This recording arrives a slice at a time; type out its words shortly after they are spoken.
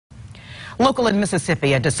Local in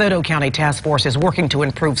Mississippi, a DeSoto County task force is working to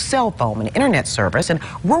improve cell phone and internet service in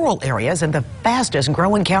rural areas in the fastest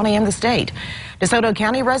growing county in the state. DeSoto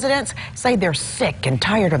County residents say they're sick and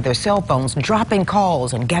tired of their cell phones dropping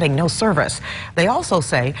calls and getting no service. They also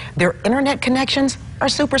say their internet connections are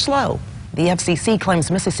super slow. The FCC claims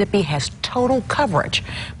Mississippi has total coverage,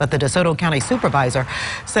 but the DeSoto County supervisor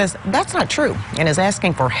says that's not true and is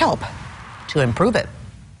asking for help to improve it.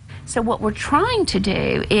 So what we're trying to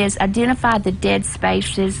do is identify the dead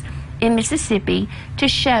spaces in Mississippi to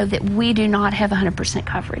show that we do not have 100%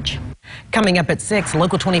 coverage. Coming up at 6,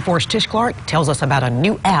 Local 24's Tish Clark tells us about a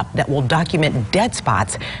new app that will document dead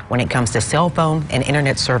spots when it comes to cell phone and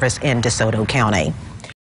internet service in DeSoto County.